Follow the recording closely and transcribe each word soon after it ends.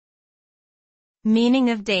Meaning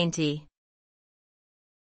of dainty.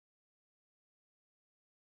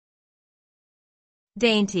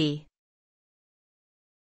 Dainty.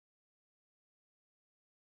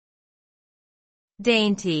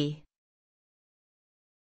 Dainty.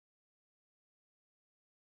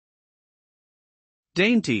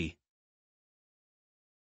 Dainty.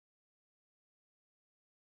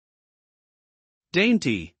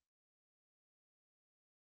 Dainty.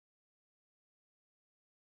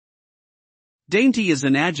 Dainty is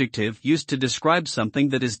an adjective used to describe something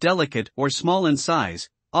that is delicate or small in size,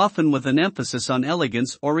 often with an emphasis on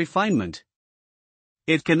elegance or refinement.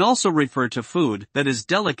 It can also refer to food that is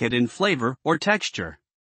delicate in flavor or texture.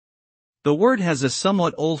 The word has a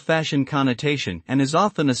somewhat old-fashioned connotation and is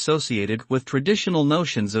often associated with traditional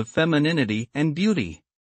notions of femininity and beauty.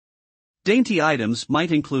 Dainty items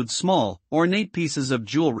might include small, ornate pieces of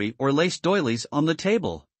jewelry or lace doilies on the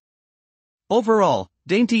table. Overall,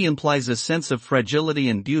 dainty implies a sense of fragility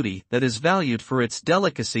and beauty that is valued for its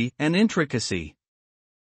delicacy and intricacy.